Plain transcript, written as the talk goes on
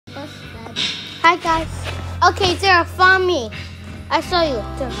Hi guys. Okay, Sarah, follow me. I saw you.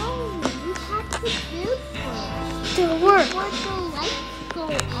 No, you have to build first. To work. Before the lights go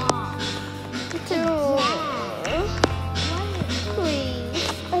off.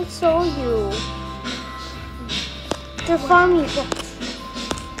 Please, I saw you. To follow me.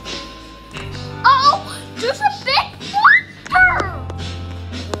 Oh, there's a big monster.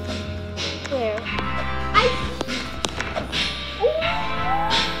 Where? Yes.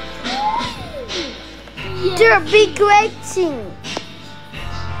 There are big glitching.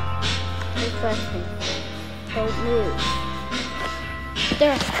 Big glitching. Don't move.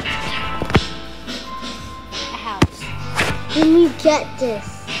 There's a house. Let me get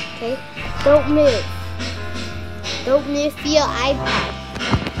this. Okay? Don't move. Don't move your iPad.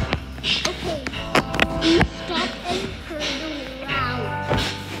 Okay. You stop and turn around.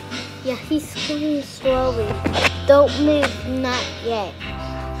 Yeah, he's coming slowly. Don't move, not yet.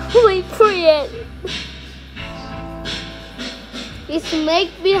 Wait for it. It's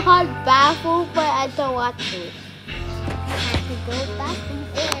make me hard baffled, but I don't want to. I have to go back and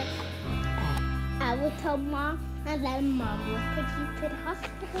forth. I will tell Mom, and then Mom will take you to the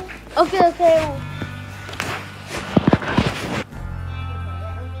hospital. Okay.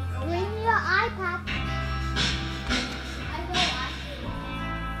 Bring your iPad. I will ask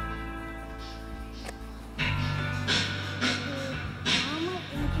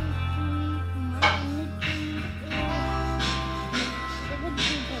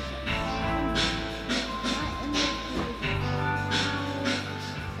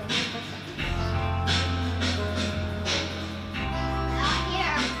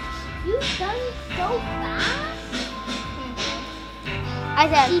You've done so fast. I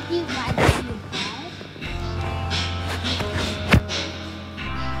said, Keep you right in your bed.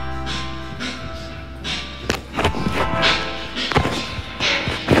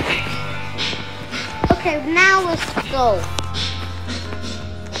 okay, now let's go.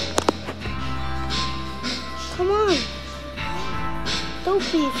 Come on. Don't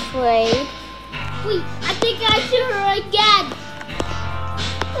be afraid. Wait, I think I shoot her again.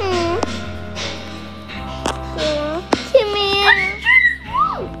 Come here.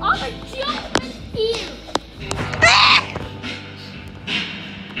 I'm a jump in here.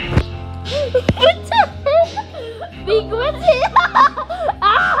 What the heck? Big what's it?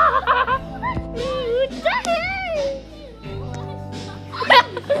 What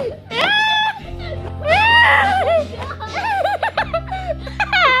the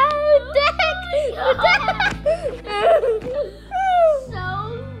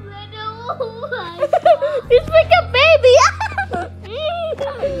So little. It's like a baby.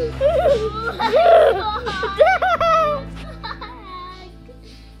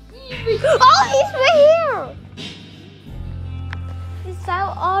 Oh, he's right here. He's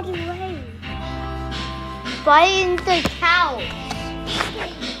out all the way. Biting the cow.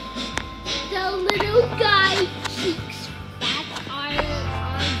 The little guy cheeks that are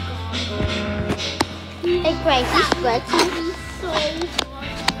gone. Hey, Grace, he's scratching. He's so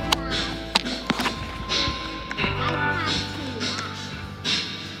hard to laugh. I have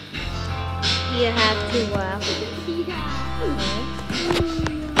to laugh. You have to laugh.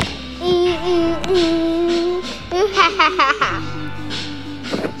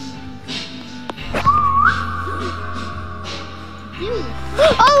 Dude,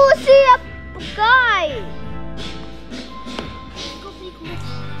 Oh, see a guy. go big one.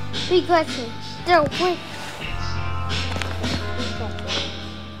 Big question. Don't wait.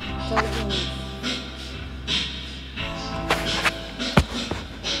 Don't move.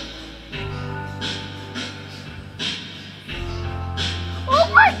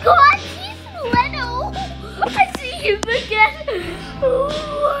 Oh my God, he's little. I see him again. Oh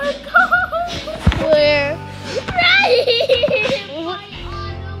my God. Where? Right.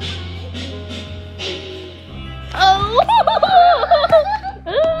 Oh.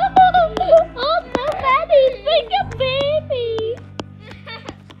 Oh, the daddy's like a baby.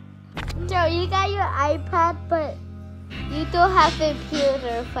 Joe, you got your iPad, but you don't have a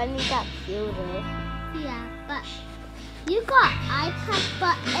computer. Funny computer. Yeah, but you got iPad,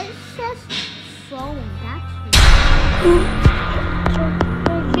 but it says phone. That's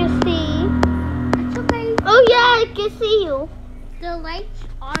I can see. it's okay. Oh yeah, I can see you. The lights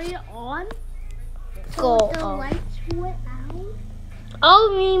are on. Go The on. lights went out.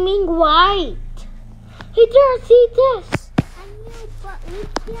 Oh, you mean white? Hey, Joe, see this. I know, but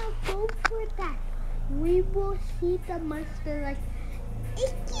we can't go for that. We will see the monster like,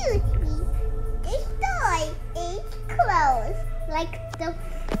 excuse me, this door is closed. Like the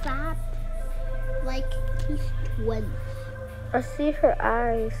fat, like he's twins. I see her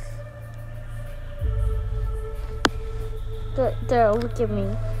eyes. There, look at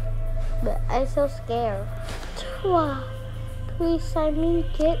me. But I'm so scared. Wow. Please, Simon,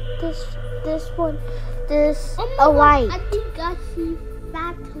 get this one. This a light. I think I see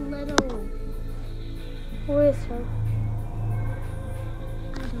that little. Where is her?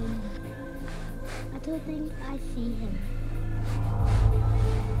 I don't know. I don't think I see him.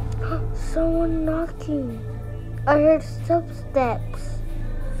 Someone knocking. I heard footsteps.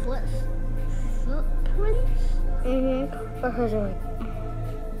 Footprints? I heard it.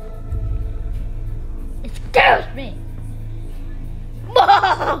 It scares me.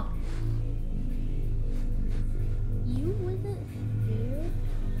 Whoa! You wasn't scared?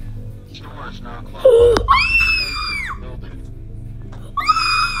 Doors now closed. Building.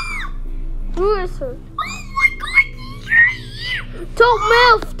 Who is her? Oh my god, he's right here!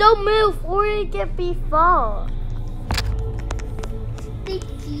 Don't move, or it can be fall.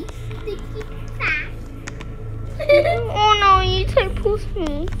 Sticky fast. Oh no, you can't push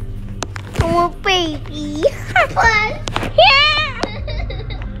me. Oh baby. What? Yeah.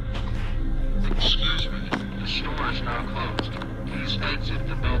 Excuse me. The store is now closed. Please exit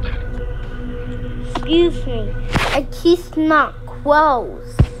the building. Excuse me. A key's not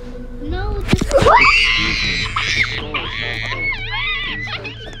closed. No, this Excuse me. The store is now closed. Please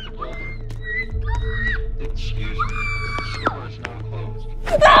exit the building. Excuse me. The store is now closed.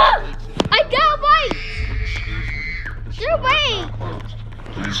 I got white. Excuse me. The You're store is white. now closed.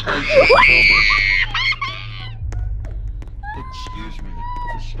 Please exit the building. Excuse me.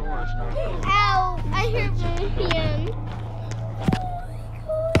 The store is now closed. Ow! I hurt my hand.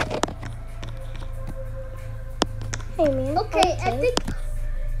 Hey man. Okay, I think.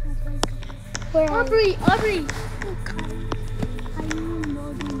 Where are you? Aubrey. I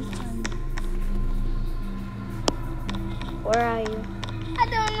Where are you?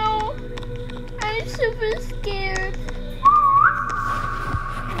 don't know. I'm super scared.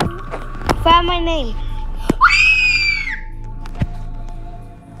 Find my name.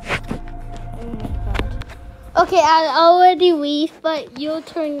 Oh my god. Okay, I already leave, but your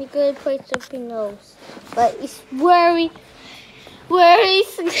turn to go play something else. But it's very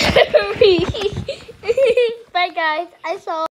scary. Bye guys. I saw